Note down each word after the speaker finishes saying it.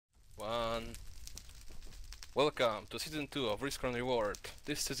Welcome to Season 2 of Risk and Reward.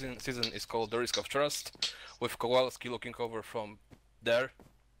 This season is called The Risk of Trust, with Kowalski looking over from there.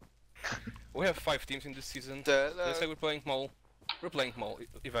 We have 5 teams in this season. Let's say we're playing Mole. We're playing Mole,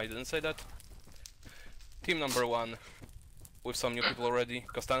 if I didn't say that. Team number 1, with some new people already.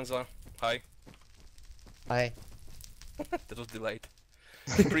 Costanza, hi. Hi. That was delayed.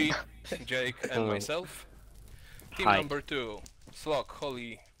 Pri, Jake, and myself. Team Hi. number 2, Slog,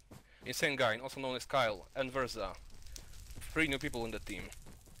 Holly, Insane Guy, also known as Kyle, and Verza. 3 new people in the team.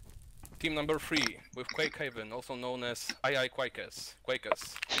 Team number 3, with Quake Haven, also known as II Quakes.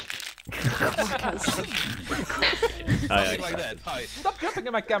 Something like that, hi. Stop jumping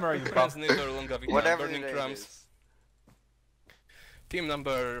in my camera, you bum. Transniver, Longavita, Whatever Burning it Drums. is. Team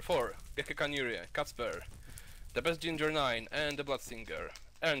number 4, Geke Kanure, Katsper, The Best Ginger 9, and The Bloodsinger.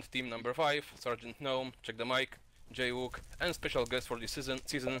 And team number 5, Sergeant Gnome, Check the Mic, Jaywook, and special guest for this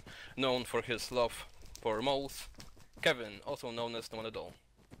season, known for his love for moles, Kevin, also known as No One at All.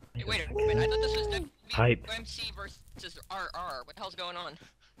 Hey, wait a minute, I thought this was Hype. MC versus RR. What the hell's going on?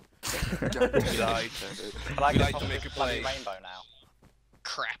 We like to make you play. Rainbow now.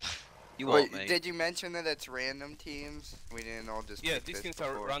 Crap. You Wait, won't, mate. did you mention that it's random teams? We didn't all just Yeah, pick these this skins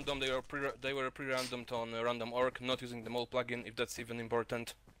are before. random, they were pre-randomed on random.org, not using the mole plugin, if that's even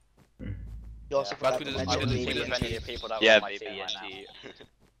important. You also But forgot we to didn't- mention we BB&T. didn't- Plenty of people that Yeah, want my team right now. BB&T.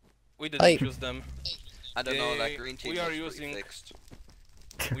 We didn't Hype. choose them. I don't know, that green team we are was pretty using- fixed.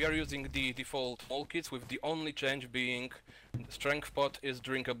 We are using the default mole kits, with the only change being strength pot is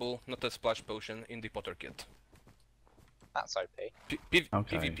drinkable, not a splash potion in the Potter kit. That's OP.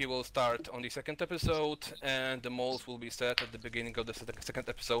 Okay. PvP will start on the 2nd episode, and the moles will be set at the beginning of the second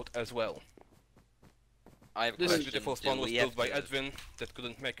episode as well. I have a This question. beautiful Do spawn was we built have by to- Edwin, that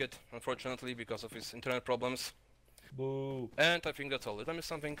couldn't make it, unfortunately, because of his internet problems. Boo. And I think that's all. Did I miss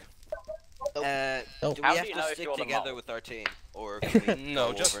something? Do we How do have you to know if stick you're the together mole? with our team, or can we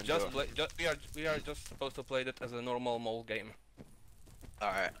No, go just over and do it? we are just supposed to play that as a normal mole game. All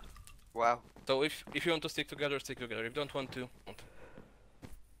right. Wow. So if you want to stick together, stick together. If you don't want to, don't.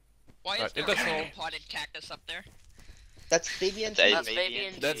 Why is Right, there if that's a all- potted cactus up there? That's BB&T. That's That's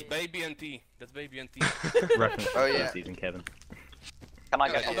Baby and T. That's Baby and T. Reference Oh, to yeah. last season, Kevin. Can I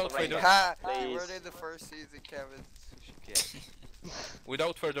Yeah, get yeah, on the don't rainbow? fade Ha! Please. You were in the first season, Kevin.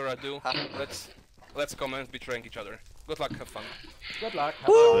 Without further ado, let's commence betraying each other. Good luck, have fun. Good luck.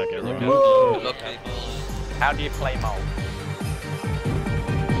 Look, everyone. Look, people. How do you play mole?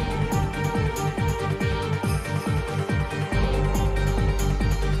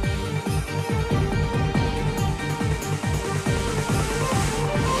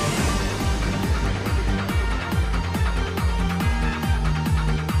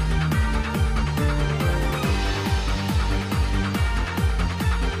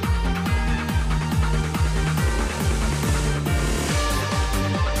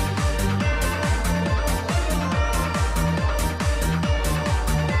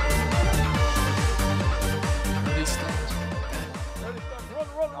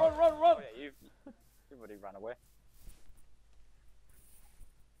 Run! Oh yeah, you've already run away.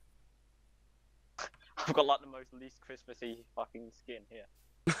 I've got like the most least Christmassy fucking skin here.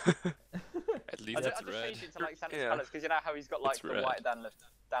 At least I it's just red. changed it to like Santa's Yeah. colours because you know how he's got like It's the red. white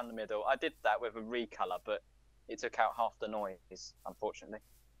down the middle. I did that with a recolor, but it took out half the noise, unfortunately.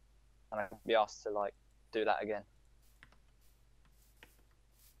 And I'd be asked to like do that again.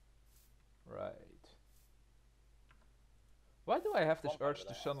 Right. Why do I have this Swamp over urge to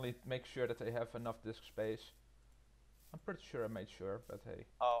there. suddenly make sure that I have enough disk space? I'm pretty sure I made sure, but hey.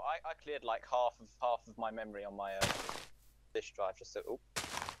 Oh, I cleared like half of my memory on my disk drive just to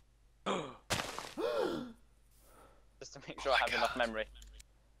just to make sure I have enough memory.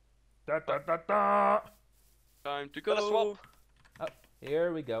 Da da da da! Time to Got a go. swamp. Oh,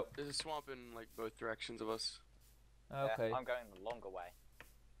 here we go. There's a swamp in like both directions of us. Okay. Yeah, I'm going the longer way.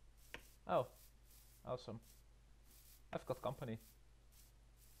 Oh, awesome. I've got company.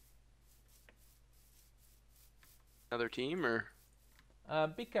 Another team or?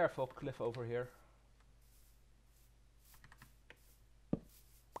 Be careful, cliff over here.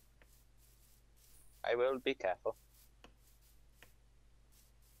 I will be careful.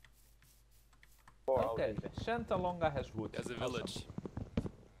 Or I'll Okay, leave it. Santa Longa has wood. As a Awesome. village.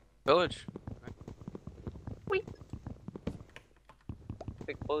 Village.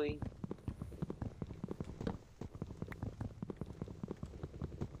 Big boy.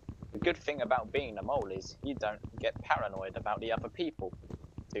 The good thing about being a mole is you don't get paranoid about the other people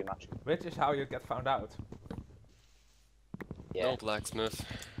too much. Which is how you get found out. Yeah. No blacksmith.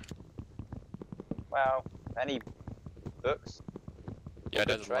 Well, any books? Yeah, Good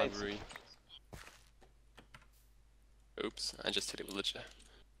that's a trades. library. Oops, I just hit a villager.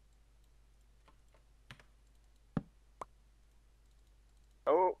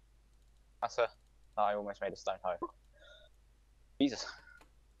 Oh, that's a. Oh, I almost made a stone hoe. Jesus.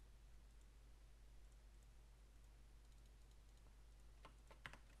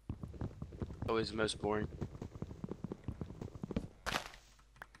 Always the most boring.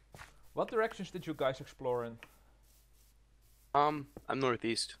 What directions did you guys explore in? I'm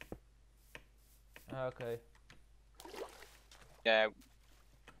northeast. Okay. Yeah,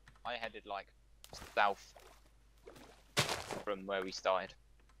 I headed like south from where we started.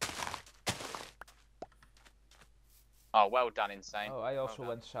 Oh, well done, Insane. Oh, I also done.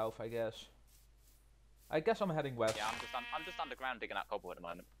 went south, I guess. I guess I'm heading west. Yeah, I'm just underground digging up cobble at the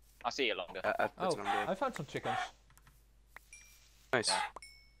moment. I'll see you longer. That's Oh, what I'm doing. I found some chickens. Nice. Yeah.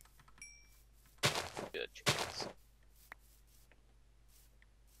 Good chickens.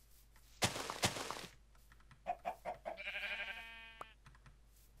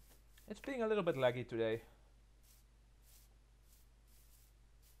 It's being a little bit laggy today.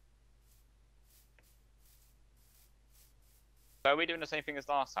 So are we doing the same thing as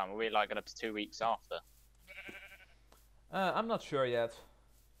last time? Are we like going to 2 weeks after? I'm not sure yet.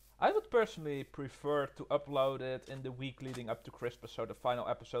 I would personally prefer to upload it in the week leading up to Christmas, so the final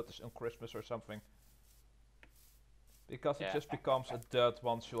episode is on Christmas or something. Because it Yeah. just becomes a dud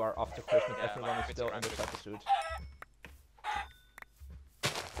once you are after Christmas, Yeah, everyone like is still in pretty this episode.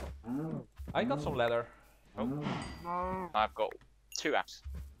 I got some leather. I've got 2 apps.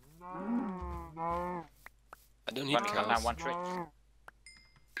 I don't need Running on cows. down 1 tree.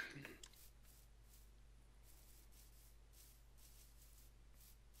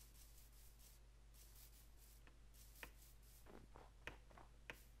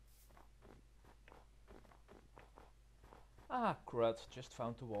 Ah, crud, just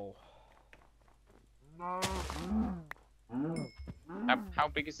found the wall. How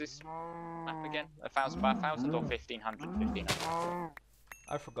big is this map again? 1,000 by 1,000 or 1,500? 1,500.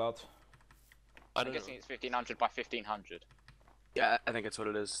 I forgot. I I'm don't guessing know. it's 1,500 by 1,500. Yeah, I think that's what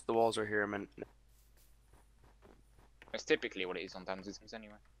it is. The walls are here, man. It's typically what it is on Dungeons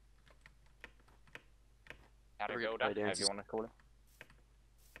anyway. Shadow We're gonna Builder, play however dances. you want to call it.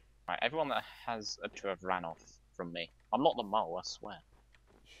 Right, everyone that has to have ran off from me. I'm not the mole, I swear.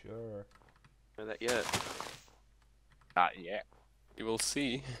 Sure. Know that yet. Yeah. You will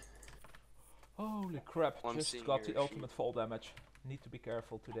see. Holy crap, All I'm just seeing got here the is ultimate fall damage. Need to be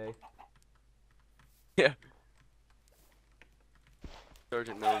careful today. Yeah.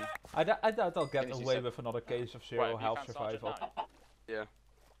 Sergeant Gnome. I doubt I'll get Finish away yourself. with another case of Wait, zero have you health found Sergeant survival. Gnome?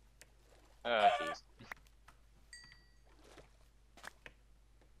 Yeah. Jeez.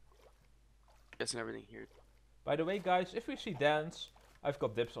 Guessing everything here. By the way, guys, if we see Dance, I've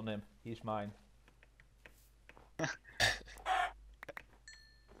got dibs on him. He's mine.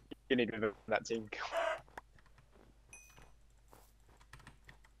 You need to move that team.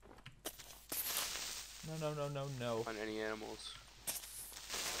 No. Find any animals.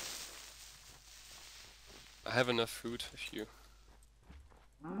 I have enough food if you.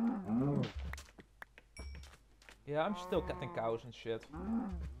 Yeah, I'm still getting cows and shit.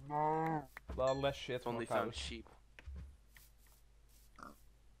 Well, less shit, more Only found cows. sheep.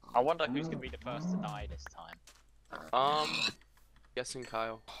 I wonder who's going to be the first to die this time. Guessing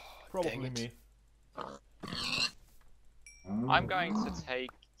Kyle. Probably Dang it. me. I'm going to take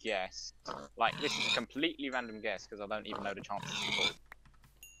guess. Like, this is a completely random guess because I don't even know the chances at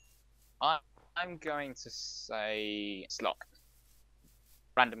all. I'm going to say Slock.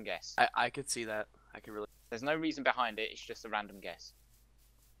 Random guess. I could see that. I could really. There's no reason behind it, it's just a random guess.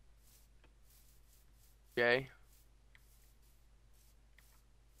 Okay.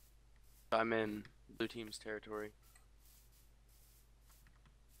 I'm in blue team's territory.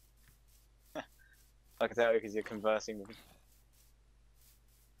 I can tell because you're conversing with me.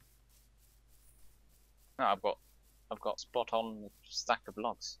 No, I've got spot on stack of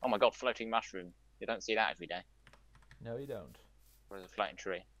logs. Oh my god, floating mushroom. You don't see that every day. No, you don't. Or is it a floating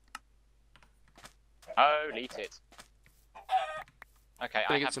tree? Oh, eat it. Okay,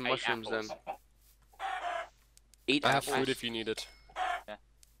 Gotta I get have some 8 mushrooms apples. then. 8 I have apples. food if you need it.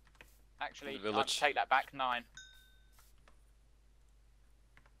 Actually, The I'll village. take that back. 9.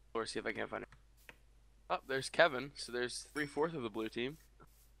 Or see if I can find it. Oh, there's Kevin. So there's 3/4 of the blue team.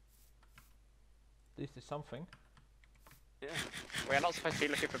 At least it's something. Yeah. We're not supposed to be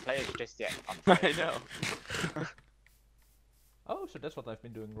looking for players just yet. I know. Oh, so that's what I've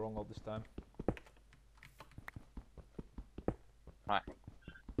been doing wrong all this time. Right.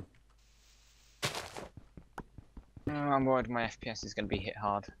 I'm worried my FPS is going to be hit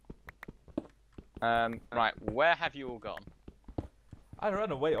hard. Right, where have you all gone? I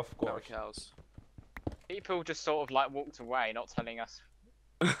ran away, of Our course. cows. People just sort of like walked away, not telling us.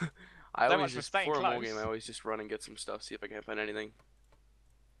 I So always much for just staying before a mole close. game, I always just run and get some stuff, see if I can't find anything.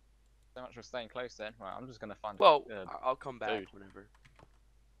 So much for staying close then. Right, I'm just gonna find. Well, I'll come back food. whenever.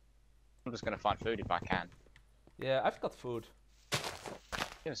 I'm just gonna find food if I can. Yeah, I've got food.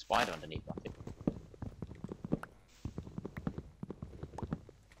 There's a spider underneath, I think.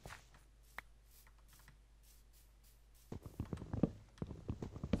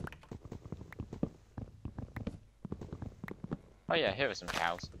 Oh yeah, here are some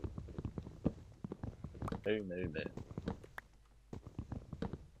cows. Moo moo moo.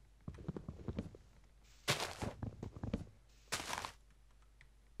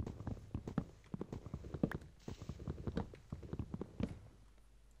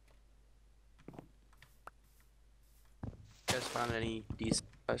 You guys found any decent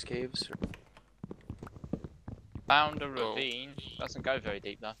sized caves? Or... Found a Oh. ravine. Doesn't go very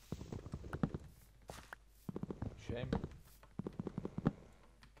deep though. Shame.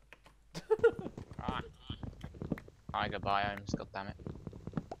 Ah. Tiger biomes, goddammit.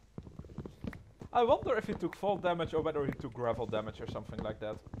 I wonder if he took fall damage or whether he took gravel damage or something like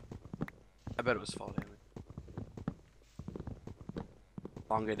that. I bet it was fall damage.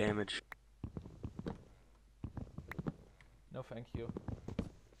 Longa damage. No, thank you.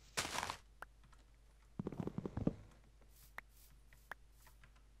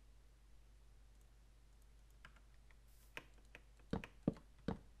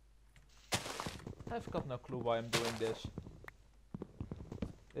 I've got no clue why I'm doing this.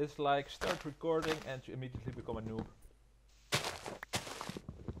 It's like start recording and you immediately become a noob.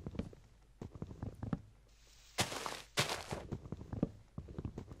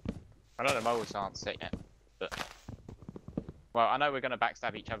 I know the moles aren't set yet, but well, I know we're gonna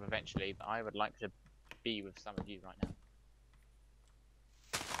backstab each other eventually, but I would like to be with some of you right now.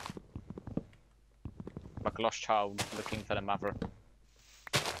 Like a lost child looking for the mother.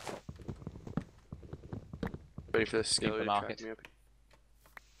 Waiting for the skelly to track Supermarket. me up.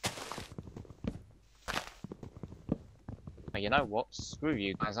 Well, you know what? Screw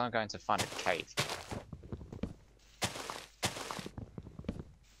you guys, I'm going to find a cave.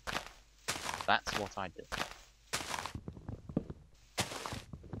 That's what I do.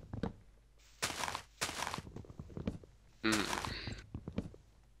 Mm.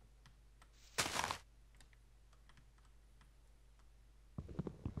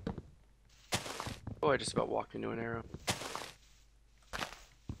 Oh, I just about walked into an arrow.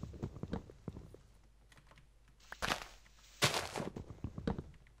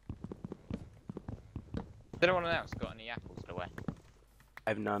 Has anyone else got any apples to wear? I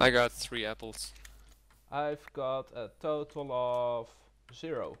have none. I got 3 apples. I've got a total of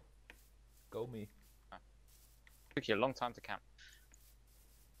 0. Go me. Took you a long time to count.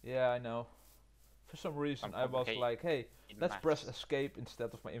 Yeah, I know. For some reason I was Complicated like, hey, in let's press maths. escape instead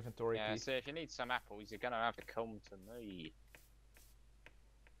of my inventory Yeah, key. so if you need some apples, you're gonna have to come to me.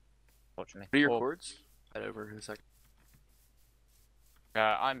 Fortunately. What are your Or- cords? Head over in a second.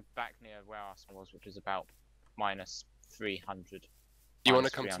 I'm back near where Arsenal was, which is about minus 300. You wanna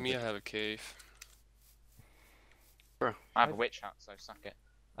Minus come to me? 300. I have a cave. I have a witch hut, so suck it.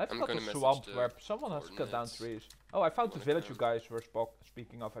 I've I'm got a gonna message swamp the where someone has cut down coordinates. trees. Oh, I found the Wanna village you come? guys were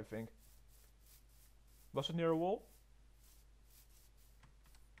speaking of, I think. Was it near a wall?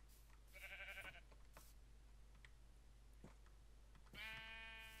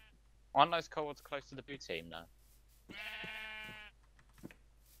 Aren't those cohorts close to the blue team, though?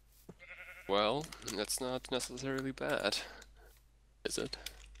 Well, that's not necessarily bad, is it?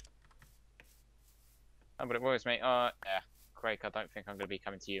 Oh, but it worries me. Yeah. Craig, I don't think I'm going to be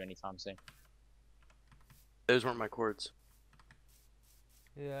coming to you anytime soon. Those weren't my cords.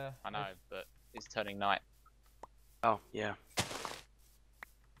 Yeah. I know, but it's turning night. Oh, yeah.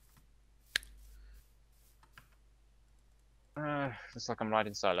 Looks like I'm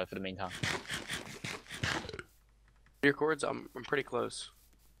riding solo for the meantime. Your cords? I'm pretty close.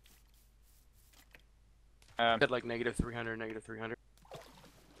 Had like -300, -300.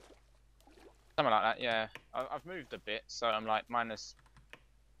 Something like that, yeah. I've moved a bit, so I'm like minus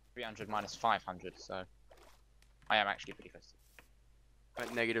 300, minus 500, so I am actually pretty close. At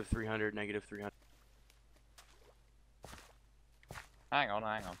 -300, -300. Hang on,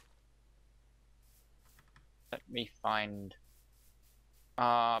 hang on. Let me find...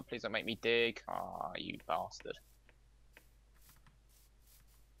 please don't make me dig. You bastard.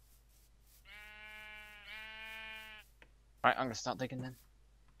 Right, I'm gonna start digging then.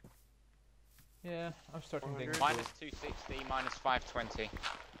 Yeah, I'm starting digging. 400. Minus 260, minus 520.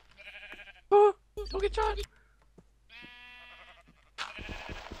 Don't get shot!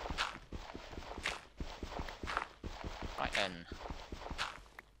 Right then.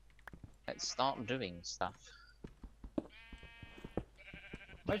 Let's start doing stuff.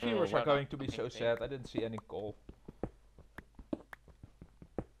 My viewers well are going done. to be Thank so you. sad. I didn't see any goal.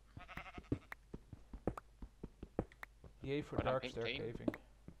 Yay for Well done, dark pink stair team. caving.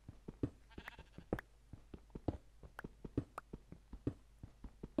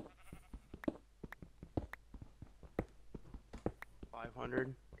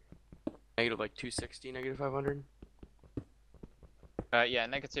 $500. Negative like 260, negative 500. Yeah,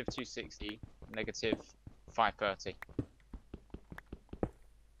 negative 260, negative 530.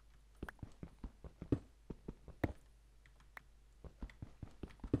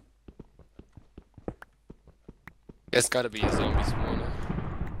 It's gotta be a zombie spawner.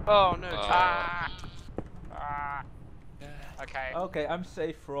 Oh no, Ah! Okay. Okay, I'm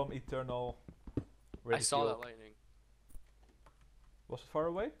safe from eternal ridicule. I saw that lightning. Was it far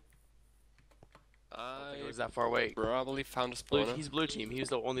away? I don't think it I was that far away. probably found a Blue, spawner. he's blue team. He was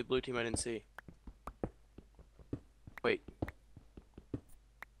the only blue team I didn't see. Wait,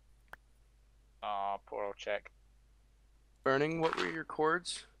 Oh, poor old check. Burning, what were your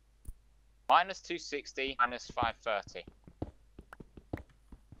chords? Minus 260, minus 530.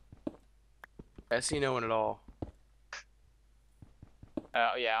 I see no one at all.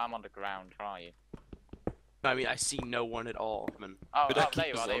 Yeah, I'm underground. Where are you? I mean, I see no one at all. Man. Oh, Could I there keep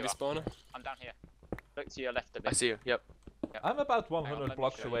you a are, there you zombie are. spawner? I'm down here. Look to your left a bit. I see you. Yep. I'm about on, 100 let me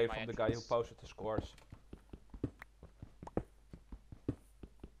blocks show you away my from the guy who entrance. posted the scores.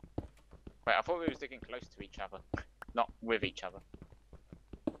 Wait, I thought we was digging close to each other, not with each other.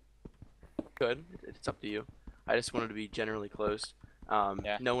 Good. It's up to you. I just wanted to be generally close.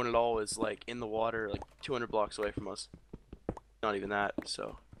 Yeah. No one at all is like in the water, like 200 blocks away from us. Not even that.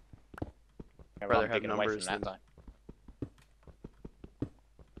 So. Yeah, Rather I'm have digging away numbers from that than- side.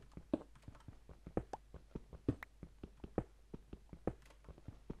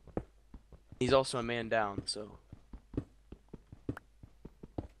 He's also a man down. So.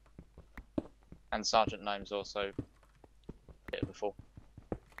 And Sergeant Gnome's also hit it before.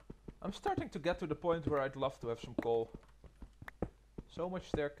 I'm starting to get to the point where I'd love to have some coal. So much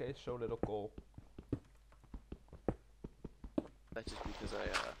staircase, so little coal. That's just because I.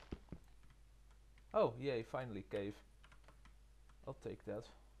 Oh, yay, finally cave. I'll take that.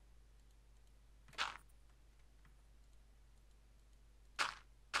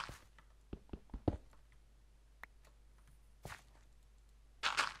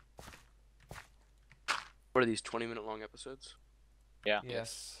 What are these 20-minute long episodes? Yeah.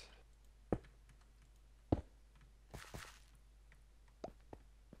 Yes.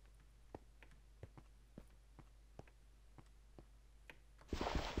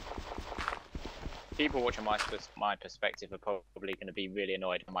 People watching my perspective are probably going to be really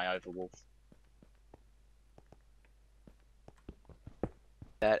annoyed at my overwolf.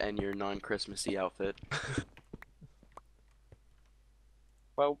 That and your non-Christmassy outfit.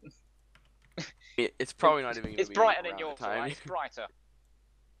 Well, It's probably not even gonna it's be brighter than around yours, the time. right? It's brighter.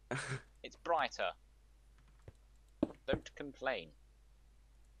 It's brighter. Don't complain.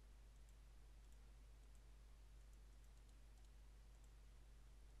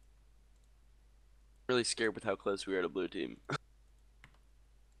 Really scared with how close we are to blue team.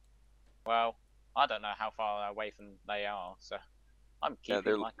 Well, I don't know how far away from they are, so I'm Yeah, keeping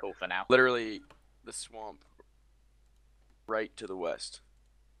they're my cool for now. Literally, the swamp right to the west.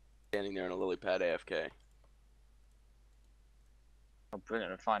 Standing there on a lily pad AFK. Oh,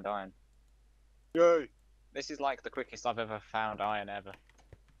 brilliant, and find iron. Yay! This is like the quickest I've ever found iron ever.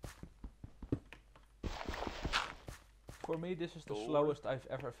 For me, this is the Gold. slowest I've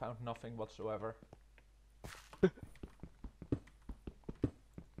ever found nothing whatsoever.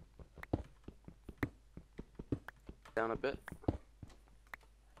 Down a bit.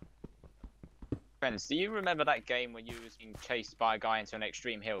 Friends, do you remember that game where you was being chased by a guy into an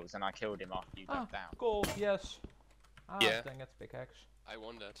extreme hills and I killed him after you Ah, dug down? gold, yes. Ah, Yeah. dang it, pickaxe. I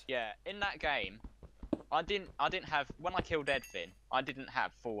won that. Yeah, in that game, I didn't have, when I killed Edfin, I didn't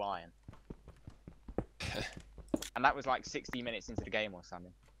have full iron. And that was like 60 minutes into the game or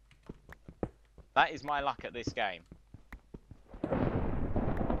something. That is my luck at this game.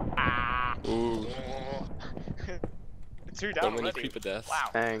 Ah! Ooh. 2 So down many already. creeper deaths. Wow.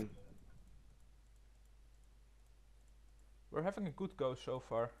 Bang. We're having a good go so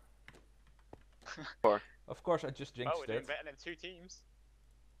far. Four. Of course, I just jinxed Oh, we're doing it. better than 2 teams.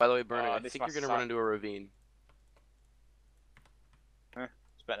 By the way, Burning, Oh, I this think you're must gonna suck. run into a ravine.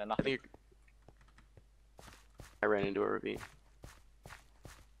 It's better than I nothing. think I ran into a ravine.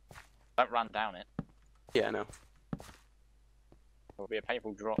 Don't run down it. Yeah, I know. It'll be a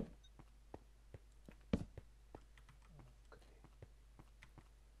painful drop.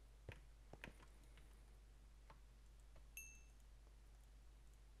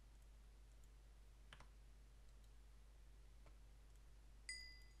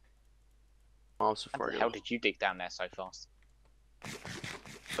 Oh, so How far the hell did you dig down there so fast?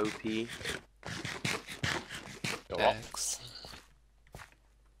 OP. Go up. X.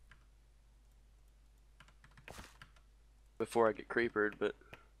 Before I get creepered, but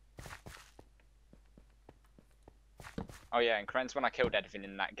Oh yeah, and Krenz, when I killed everything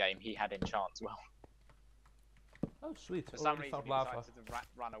in that game, he had enchant as well. Oh, sweet. For some Already reason, found he lava. decided to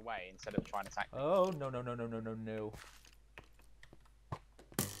run away instead of trying to attack me. Oh, no, no, no, no, no, no, no.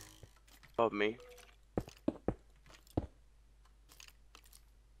 above me.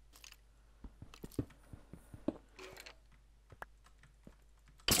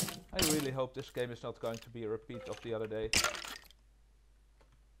 I really hope this game is not going to be a repeat of the other day.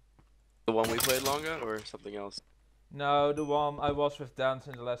 The one we played long ago, or something else? No, the one I was with Dance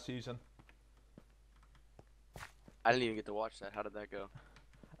in the last season. I didn't even get to watch that. How did that go?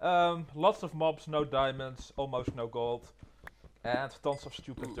 Lots of mobs, no diamonds, almost no gold. And tons of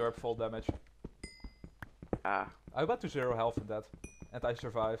stupid derp fall damage. Ah. I went to 0 health in that. And I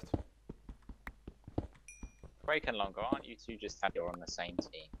survived. Quake and Longo, aren't you two just happy you're on the same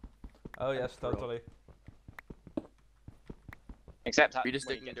team? Oh yes, Bro. totally. Except Are you just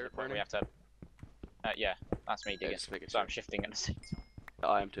when you digging get to the dirt, point Bernie? we have to. Yeah, that's me digging. just making So I'm sure. shifting at the same time.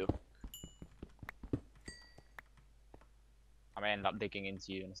 I am too. I may end up digging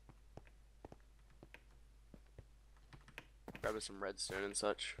into you. Grabbing some redstone and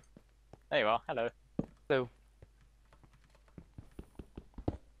such. There you are. Hello. Hello.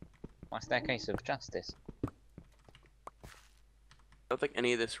 My staircase of justice. I don't think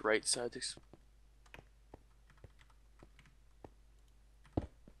any of this right side.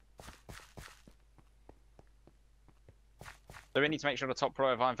 So we need to make sure the top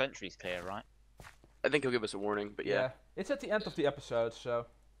row of our inventory is clear, right? I think he'll give us a warning, but yeah. It's at the end of the episode, so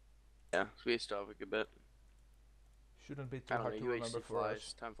Yeah, so we still have a good bit. shouldn't be too I don't hard know, to UHC remember for flies.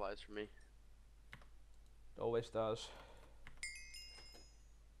 us. Time flies for me. It always does.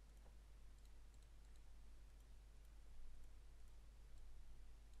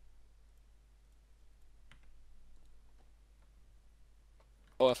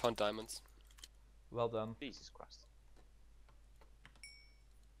 Oh, I found diamonds. Well done. Jesus Christ.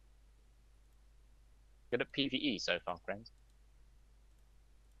 Good at PvE so far, friends.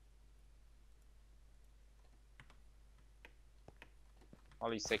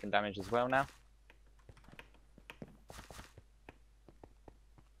 Ollie's taking damage as well now.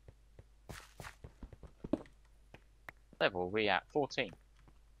 Level we at 14.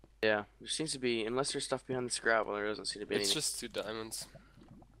 Yeah, there seems to be, unless there's stuff behind the gravel, there doesn't seem to be It's anything. just 2 diamonds.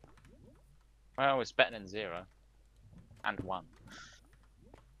 Well, it's better than 0. And 1.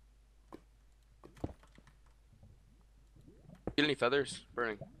 Get any feathers?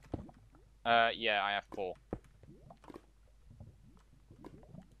 Burning. Yeah, I have 4.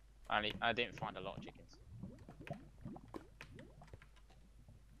 I didn't find a lot of chickens.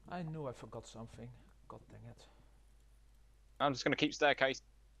 I knew I forgot something. God dang it. I'm just gonna keep staircase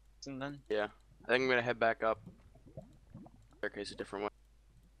and then. Yeah. I think I'm gonna head back up. Staircase a different way.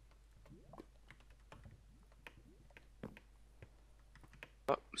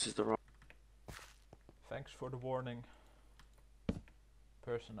 Oh, this is the wrong. Thanks for the warning.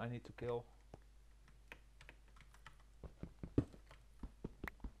 Person I need to kill.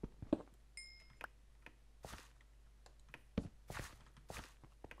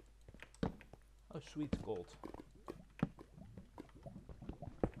 Oh, sweet gold.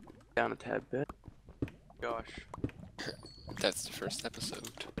 Down a tad bit. Gosh. That's the first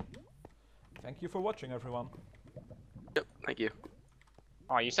episode. Thank you for watching, everyone. Yep, thank you.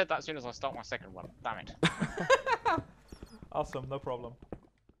 Oh, you said that as soon as I start my second one. Damn it. Awesome, no problem.